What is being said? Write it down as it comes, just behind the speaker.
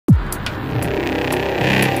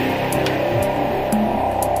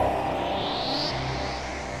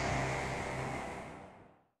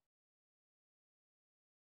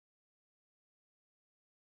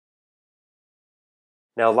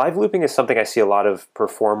Now, live looping is something I see a lot of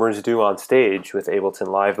performers do on stage with Ableton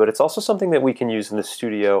Live, but it's also something that we can use in the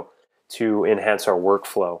studio to enhance our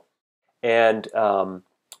workflow. And what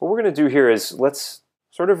we're going to do here is let's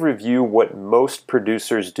sort of review what most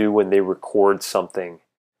producers do when they record something.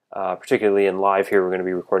 Particularly in live here, we're going to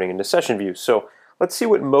be recording into session view. So let's see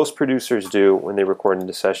what most producers do when they record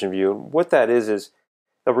into session view. And what that is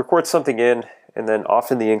they'll record something in, and then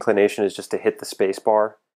often the inclination is just to hit the space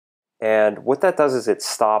bar. And what that does is it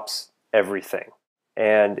stops everything.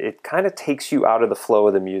 And it kind of takes you out of the flow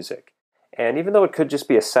of the music. And even though it could just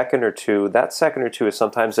be a second or two, that second or two is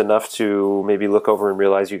sometimes enough to maybe look over and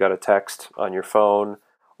realize you got a text on your phone,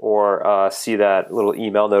 or see that little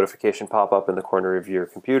email notification pop up in the corner of your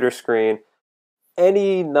computer screen.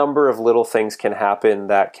 Any number of little things can happen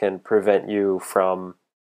that can prevent you from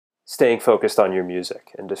staying focused on your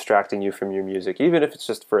music and distracting you from your music, even if it's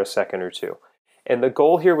just for a second or two. And the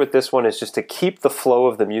goal here with this one is just to keep the flow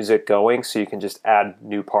of the music going so you can just add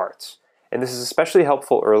new parts. And this is especially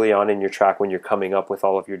helpful early on in your track when you're coming up with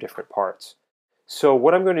all of your different parts. So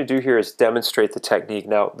what I'm going to do here is demonstrate the technique.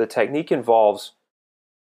 Now, the technique involves,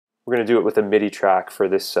 we're going to do it with a MIDI track for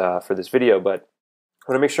this video, but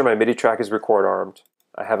I want to make sure my MIDI track is record armed.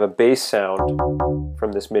 I have a bass sound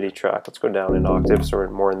from this MIDI track. Let's go down an octave so we're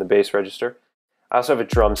more in the bass register. I also have a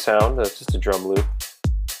drum sound, that's just a drum loop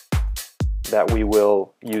that we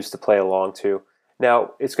will use to play along to.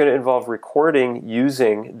 Now, it's going to involve recording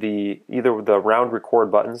using either the round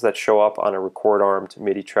record buttons that show up on a record armed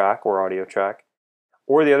MIDI track or audio track,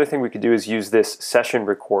 or the other thing we could do is use this session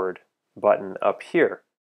record button up here.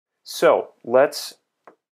 So let's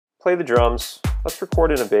play the drums, let's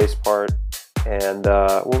record in a bass part, and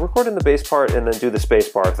we'll record in the bass part and then do the space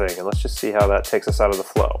bar thing, and let's just see how that takes us out of the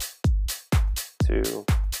flow. 2,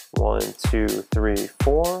 1, 2, 3,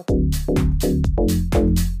 4.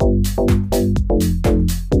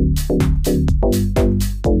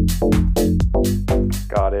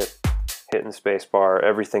 Got it. Hitting space bar,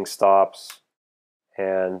 everything stops.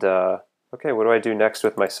 And okay, what do I do next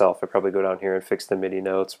with myself? I probably go down here and fix the MIDI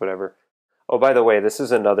notes, whatever. Oh, by the way, this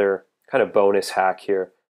is another kind of bonus hack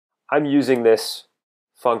here. I'm using this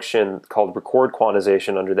function called record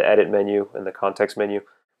quantization under the edit menu and the context menu.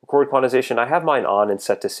 Record quantization, I have mine on and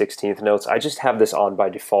set to 16th notes. I just have this on by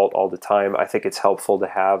default all the time. I think it's helpful to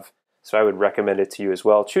have, so I would recommend it to you as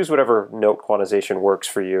well. Choose whatever note quantization works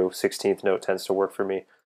for you. 16th note tends to work for me.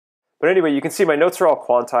 But anyway, you can see my notes are all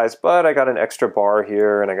quantized, but I got an extra bar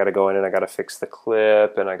here, and I got to go in and I got to fix the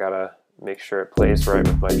clip, and I got to make sure it plays right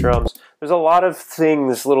with my drums. There's a lot of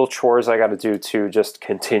things, little chores I got to do to just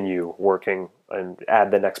continue working and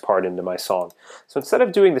add the next part into my song. So instead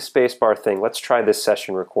of doing the spacebar thing, let's try this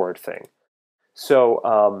session record thing. So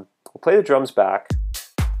we'll play the drums back.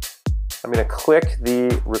 I'm going to click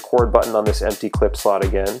the record button on this empty clip slot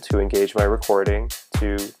again to engage my recording.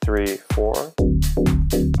 2, 3, 4.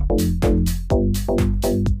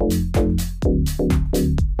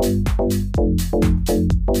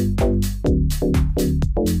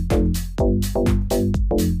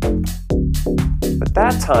 But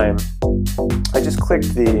that time, I just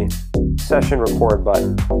clicked the session record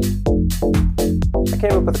button. I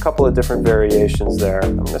came up with a couple of different variations there.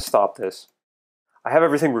 I'm going to stop this. I have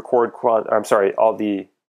everything all the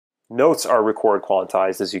notes are record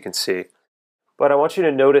quantized, as you can see. But I want you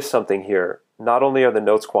to notice something here. Not only are the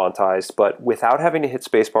notes quantized, but without having to hit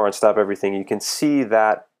spacebar and stop everything, you can see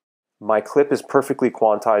that my clip is perfectly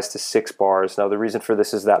quantized to 6 bars. Now the reason for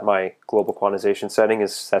this is that my global quantization setting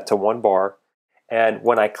is set to 1 bar. And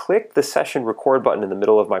when I clicked the session record button in the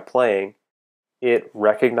middle of my playing, it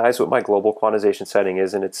recognized what my global quantization setting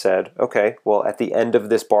is, and it said, okay, well, at the end of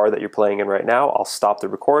this bar that you're playing in right now, I'll stop the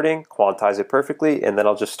recording, quantize it perfectly, and then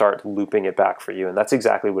I'll just start looping it back for you. And that's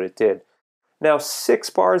exactly what it did. Now, 6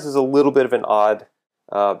 bars is a little bit of an odd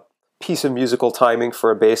piece of musical timing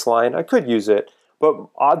for a bass line. I could use it, but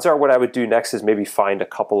odds are what I would do next is maybe find a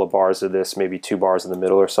couple of bars of this, maybe 2 bars in the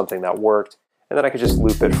middle or something that worked, and then I could just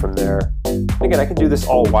loop it from there. And again, I can do this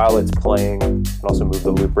all while it's playing, and also move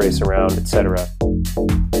the loop race around, etc.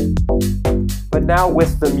 But now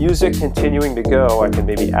with the music continuing to go, I can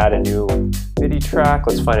maybe add a new MIDI track.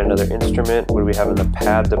 Let's find another instrument. What do we have in the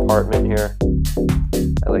pad department here?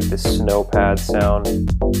 I like this snow pad sound.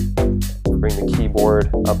 Bring the keyboard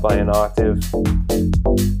up by an octave.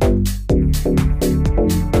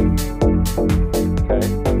 Okay,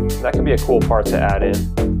 that could be a cool part to add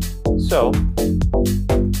in. So,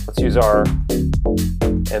 let's use our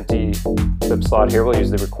empty clip slot here. We'll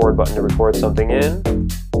use the record button to record something in.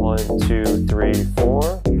 1, 2, 3,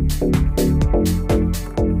 4.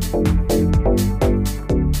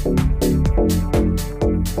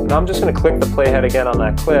 Now I'm just going to click the playhead again on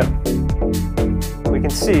that clip. We can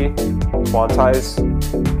see quantize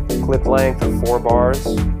clip length of 4 bars,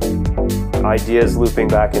 ideas looping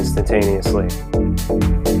back instantaneously.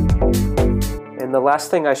 And the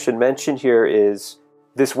last thing I should mention here is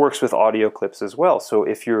this works with audio clips as well. So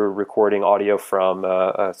if you're recording audio from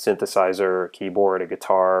a synthesizer, a keyboard, a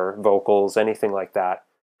guitar, vocals, anything like that.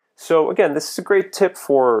 So again, this is a great tip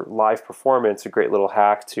for live performance, a great little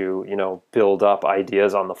hack to, build up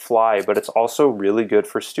ideas on the fly, but it's also really good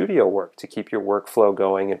for studio work to keep your workflow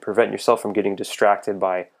going and prevent yourself from getting distracted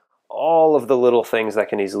by all of the little things that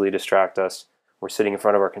can easily distract us. We're sitting in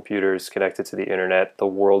front of our computers, connected to the internet, the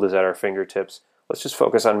world is at our fingertips. Let's just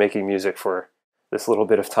focus on making music for this little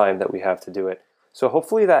bit of time that we have to do it. So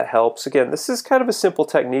hopefully that helps. Again, this is kind of a simple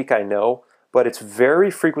technique, I know, but it's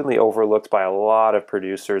very frequently overlooked by a lot of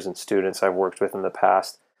producers and students I've worked with in the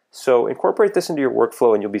past. So incorporate this into your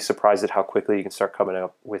workflow and you'll be surprised at how quickly you can start coming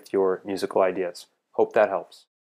up with your musical ideas. Hope that helps.